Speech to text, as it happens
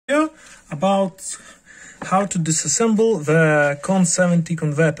About how to disassemble the CON-70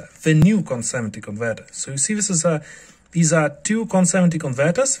 converter, the new CON-70 converter. So you see these are two CON-70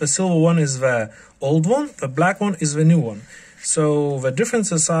 converters. The silver one is the old one, the black one is the new one. So the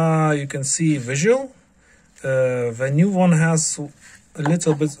differences are, you can see visual. The new one has a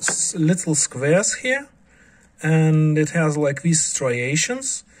little squares here, and it has like these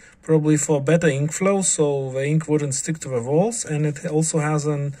striations, probably for better ink flow, so the ink wouldn't stick to the walls, and it also has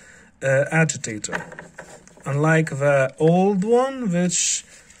an agitator, unlike the old one, which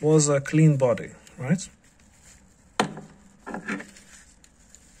was a clean body, right?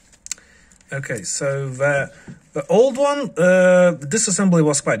 Okay, so the old one, disassembly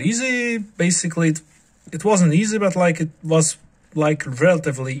was quite easy. Basically, it wasn't easy, but like it was like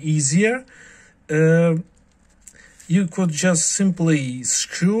relatively easier. You could just simply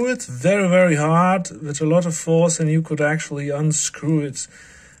screw it very hard with a lot of force, and you could actually unscrew it,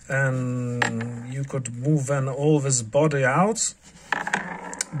 and you could move then all this body out.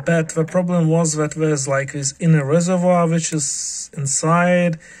 But the problem was that there's like this inner reservoir which is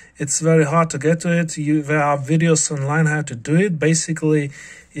inside. It's very hard to get to it. There are videos online how to do it. Basically,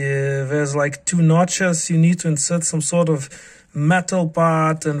 there's like two notches. You need to insert some sort of metal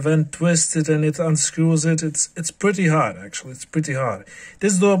part and then twist it, and it unscrews it. It's pretty hard, actually. It's pretty hard. It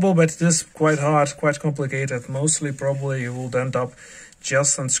is doable, but it is quite hard, quite complicated. Mostly probably you will end up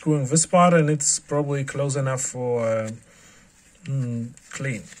just unscrewing this part, and it's probably close enough for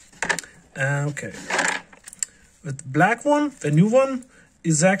clean. Okay. The black one, the new one,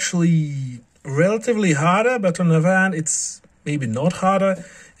 is actually relatively harder, but on the other hand, it's maybe not harder.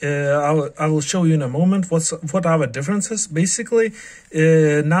 I will show you in a moment what are the differences. Basically,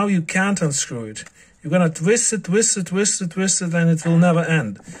 now you can't unscrew it. You're gonna twist it, and it will never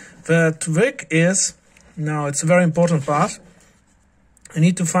end. The trick is, now it's a very important part, I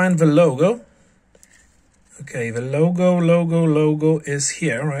need to find the logo. Okay, the logo is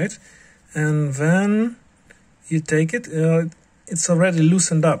here, right? And then you take it, it's already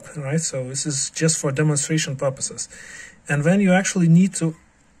loosened up, right? So this is just for demonstration purposes. And then you actually need to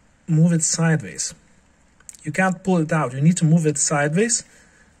move it sideways. You can't pull it out. You need to move it sideways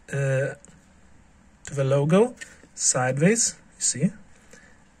to the logo, sideways, you see?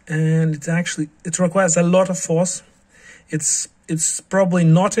 And it requires a lot of force. It's probably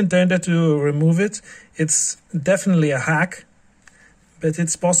not intended to remove it. It's definitely a hack, but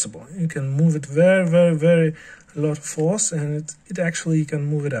it's possible. You can move it very a lot of force, and it actually, you can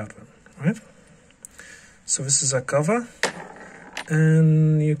move it out, right? So this is a cover,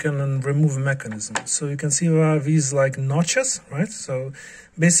 and you can remove a mechanism. So you can see there are these like notches, right? So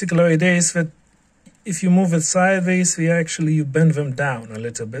basically the idea is that if you move it sideways, you bend them down a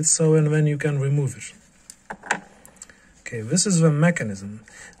little bit, so and then you can remove it. Okay, this is the mechanism.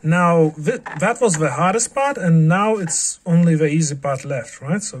 Now that was the hardest part, and now it's only the easy part left,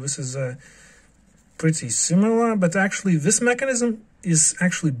 right? So this is pretty similar, but actually this mechanism is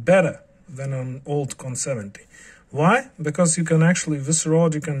actually better than an old CON-70. Why? Because you can actually, this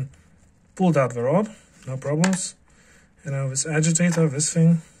rod, you can pull out the rod, no problems. You know, this agitator, this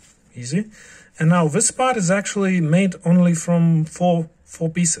thing, easy. And now this part is actually made only from four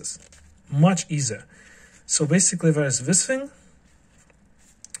pieces, much easier. So basically there is this thing,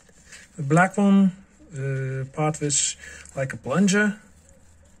 the black one, the part which like a plunger.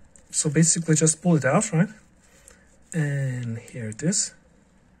 So basically just pull it out, right? And here it is.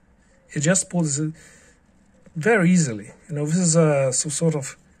 It just pulls it very easily. You know, this is some sort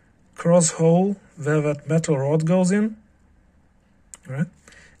of cross hole where that metal rod goes in, right?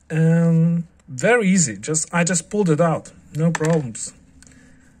 And very easy. I just pulled it out, no problems.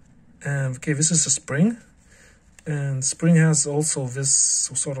 And okay, this is a spring, and spring has also this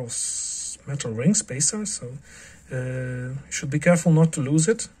sort of metal ring spacer. So you should be careful not to lose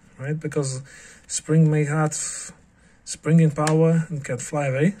it, right? Because spring may have springing power and can fly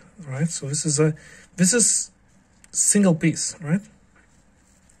away, right? So this is single piece, right?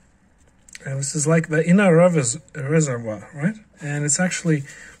 And this is like the inner reservoir, right? And it's actually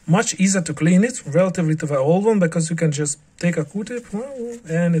much easier to clean it relatively to the old one, because you can just take a Q-tip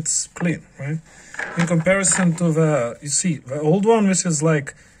and it's clean, right? In comparison to you see, the old one, which is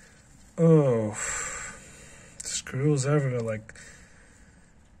like, oh, screws everywhere, like,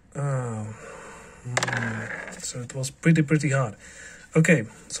 so it was pretty hard. Okay,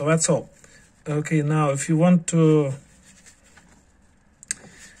 so that's all. Okay, now if you want to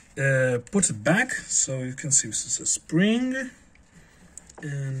put it back, so you can see this is a spring,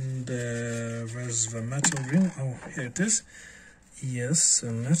 and where's the metal ring? Oh, here it is. Yes,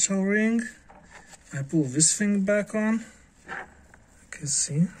 a metal ring. I pull this thing back on. Okay, you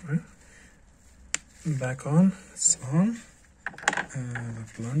see, right? Back on, it's on. The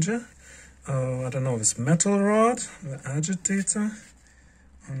plunger. I don't know, this metal rod, the agitator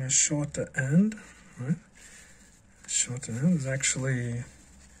on a shorter end, right? Shorter end is actually,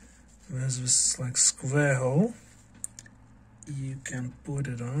 there's this like square hole. You can put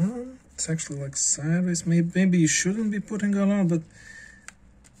it on. It's actually like sideways. Maybe you shouldn't be putting it on, but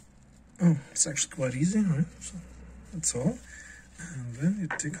oh, it's actually quite easy, right? So that's all. And then you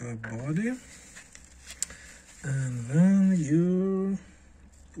take our body, and then you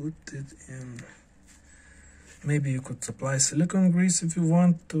put it in. Maybe you could apply silicone grease if you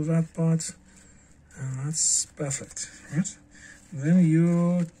want to that part, and that's perfect, right? Then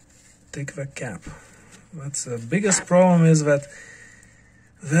you take the cap. That's the biggest problem, is that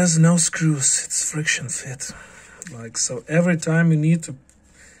there's no screws. It's friction fit. Like, so every time you need to,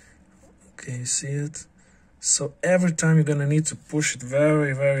 okay, you see it? So every time you're gonna need to push it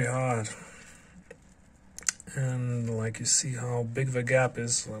very, very hard. And like, you see how big the gap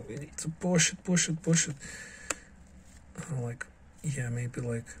is. Like, we need to push it, push it, push it. Like, yeah, maybe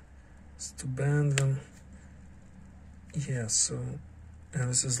like to bend them. Yeah, so, and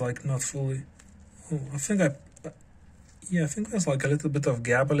this is like not fully. Oh, I think there's like a little bit of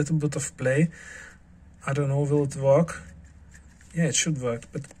gap, a little bit of play. I don't know, will it work? Yeah, it should work,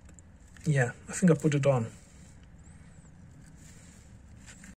 but yeah, I think I put it on.